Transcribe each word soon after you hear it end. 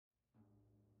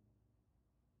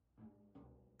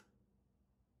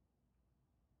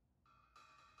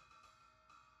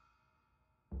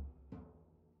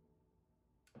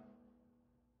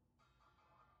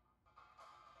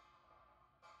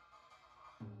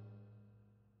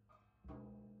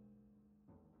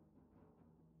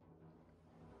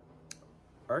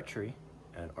Archery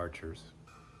and archers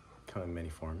come in many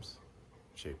forms,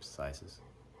 shapes, sizes.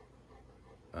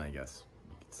 And I guess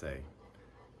you could say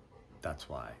that's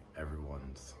why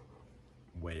everyone's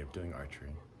way of doing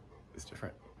archery is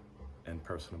different and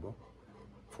personable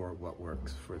for what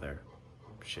works for their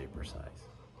shape or size.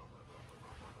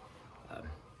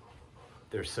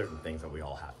 There's certain things that we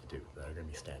all have to do that are going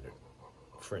to be standard.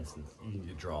 For instance, you need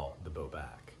to draw the bow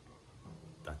back.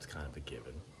 That's kind of a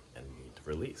given. And you need to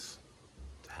release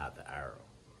to have the arrow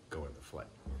go into flight.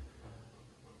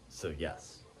 So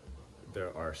yes,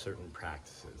 there are certain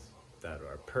practices that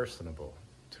are personable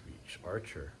to each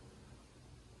archer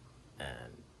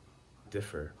and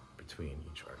differ between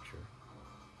each archer,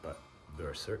 but there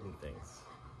are certain things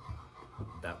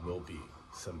that will be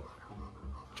similar,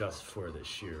 just for the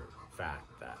sheer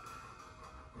fact that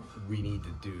we need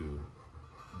to do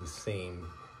the same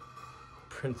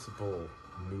principal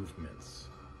movements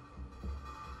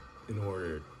in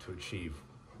order to achieve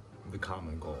the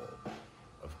common goal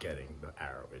of getting the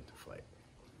arrow into flight.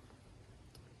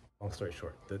 Long story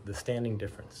short, the standing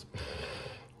difference,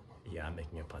 yeah, I'm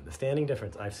making a pun. The standing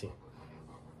difference I've seen,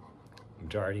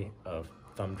 majority of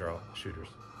thumb draw shooters,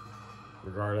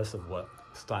 regardless of what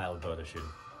style of bow they're shooting,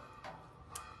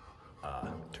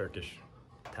 Turkish,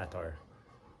 Tatar,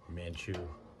 Manchu,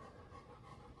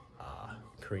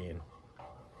 Korean,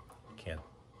 can't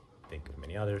think of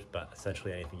many others, but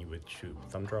essentially anything you would shoot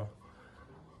thumb draw,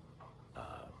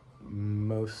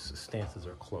 most stances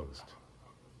are closed.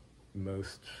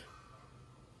 Most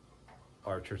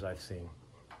archers I've seen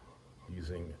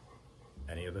using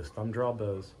any of those thumb draw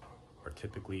bows are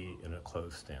typically in a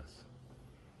closed stance,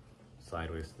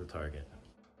 sideways to the target.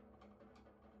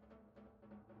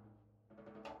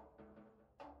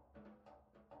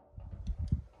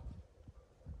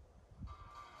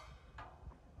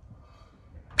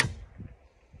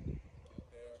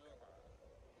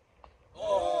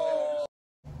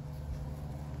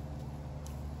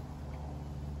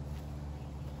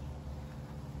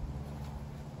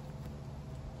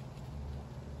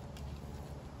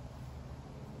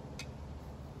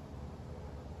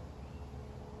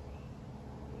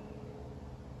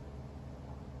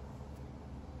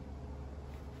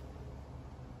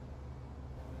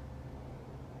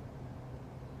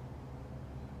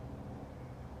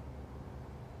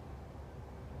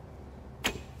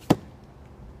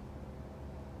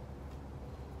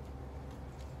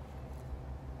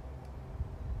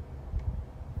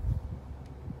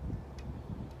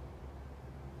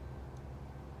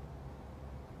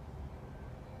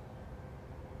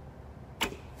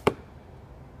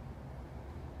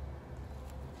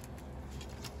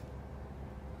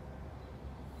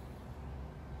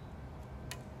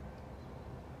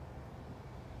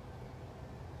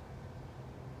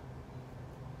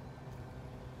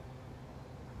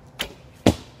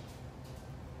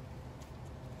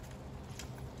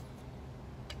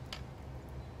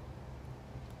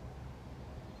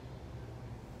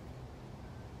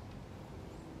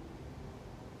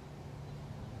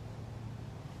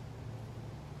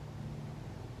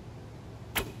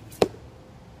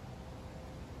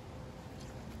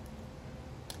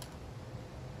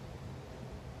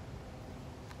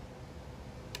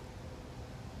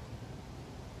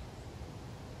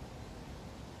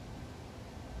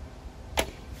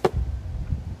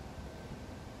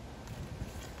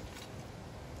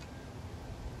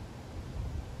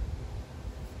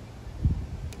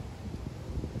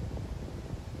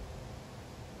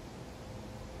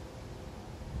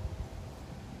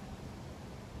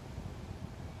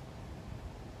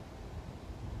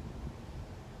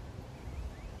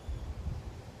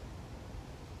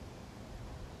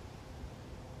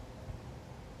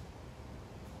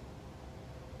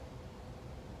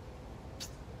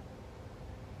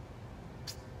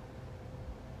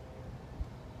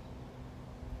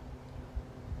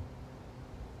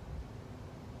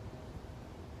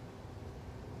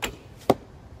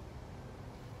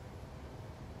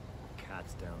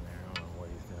 Down there, I don't know what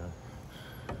he's doing.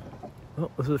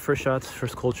 Well, those are the first shots,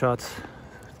 first cold shots.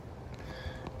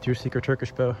 Deer Seeker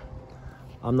Turkish bow.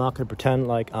 I'm not going to pretend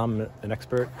like I'm an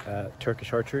expert at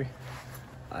Turkish archery.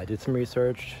 I did some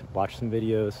research, watched some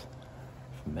videos.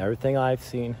 From everything I've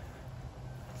seen,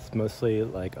 it's mostly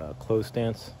like a closed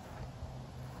stance,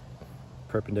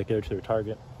 perpendicular to their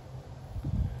target.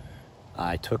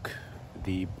 I took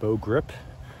the bow grip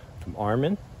from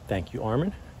Armin. Thank you,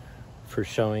 Armin, for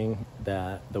showing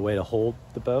that the way to hold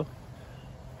the bow,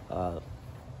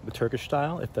 the Turkish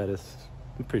style, if that is,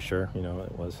 I'm pretty sure, you know,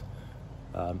 it was.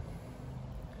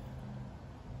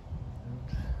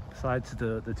 Besides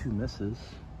the two misses,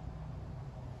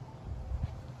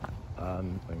 I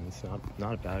mean, it's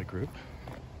not a bad group.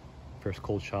 First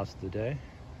cold shots of the day.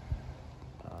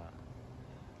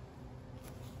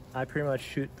 I pretty much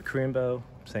shoot the Korean bow,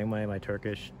 same way my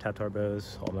Turkish Tatar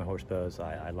bows, all my horse bows,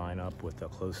 I line up with a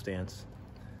closed stance.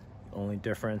 Only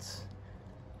difference,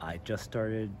 I just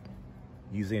started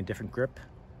using a different grip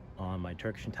on my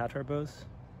Turkish and Tatar bows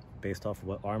based off of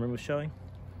what Armin was showing.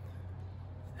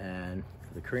 And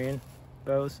for the Korean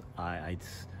bows, I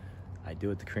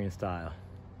do it the Korean style.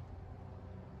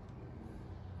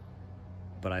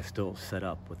 But I still set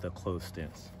up with a closed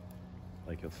stance,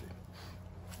 like you'll see.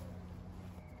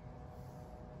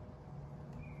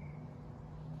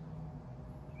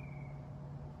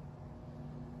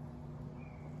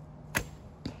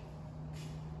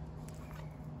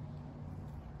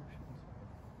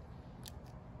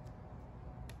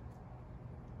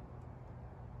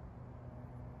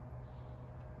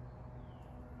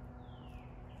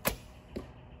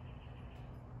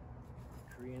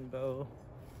 Korean bow,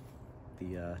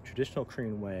 the traditional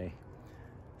Korean way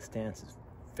stance is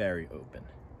very open,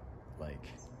 like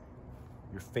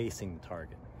you're facing the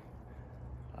target.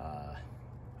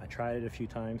 I tried it a few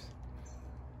times.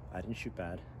 I didn't shoot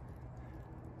bad.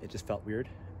 It just felt weird,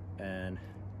 and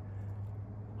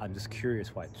I'm just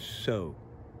curious why it's so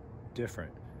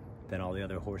different than all the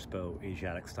other horse bow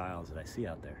Asiatic styles that I see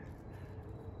out there.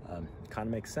 It kind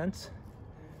of makes sense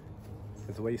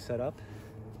because the way you set up,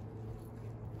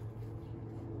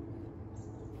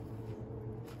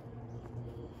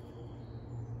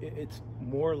 it's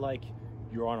more like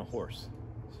you're on a horse.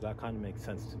 So that kind of makes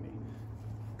sense to me.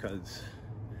 Because,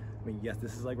 I mean, yes,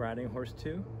 this is like riding a horse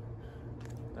too.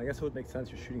 I guess it would make sense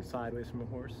you're shooting sideways from a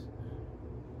horse.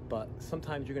 But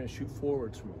sometimes you're going to shoot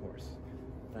forwards from a horse.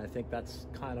 And I think that's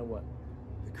kind of what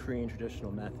the Korean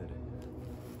traditional method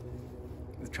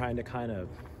is trying to kind of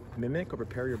mimic or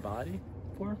prepare your body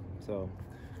for. So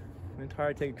I'm going to try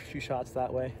to take a few shots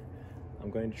that way.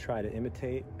 I'm going to try to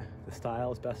imitate the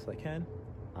style as best as I can.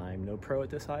 I'm no pro at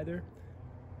this either.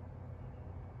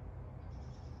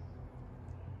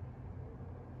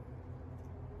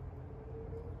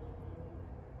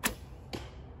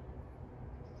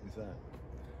 Who's that?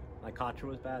 My catcher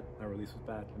was bad, my release was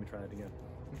bad. Let me try it again.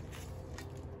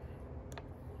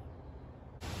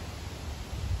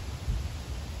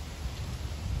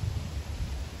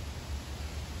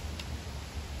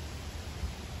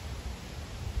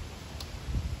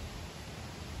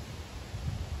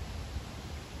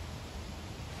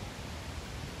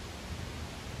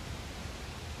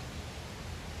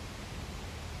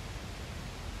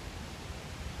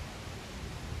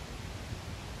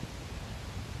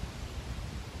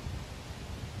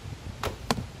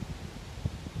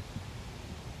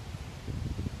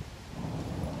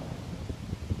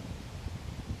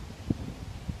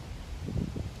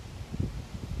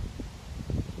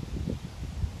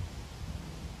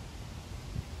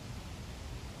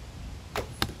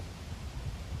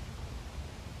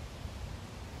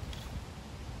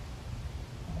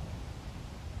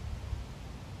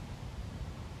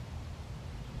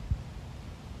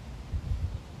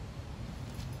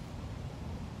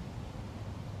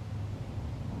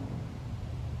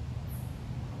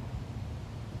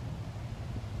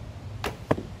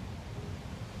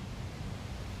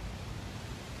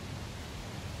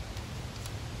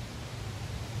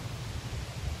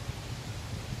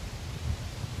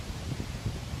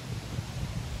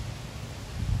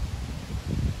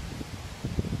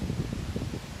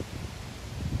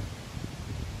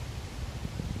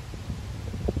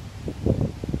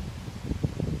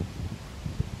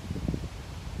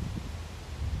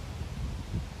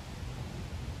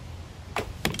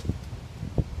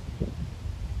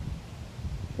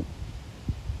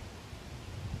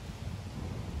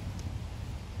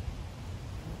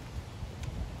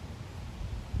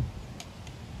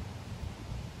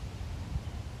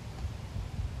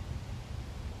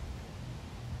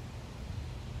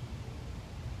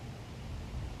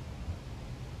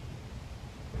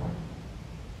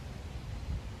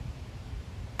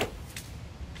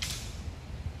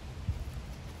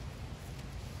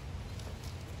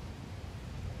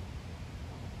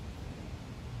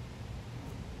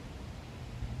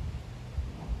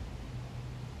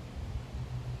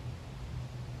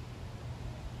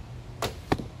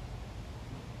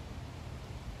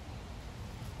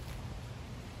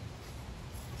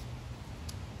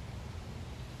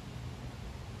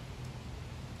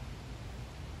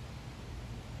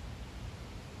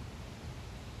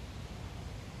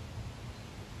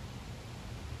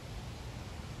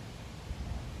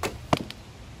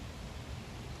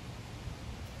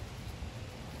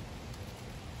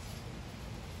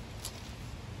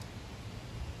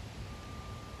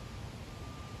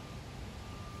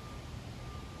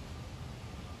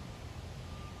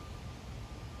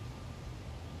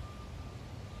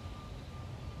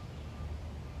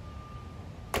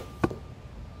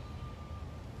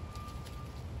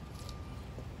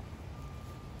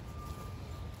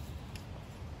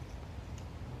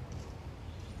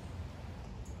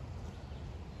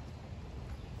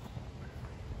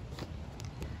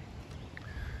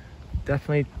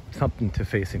 definitely something to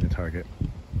facing the target.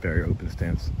 Very open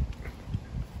stance.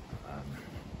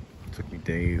 Took me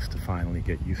days to finally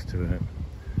get used to it.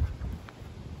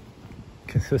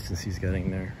 Consistency's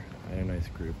getting there. I had a nice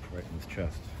group right in his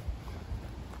chest.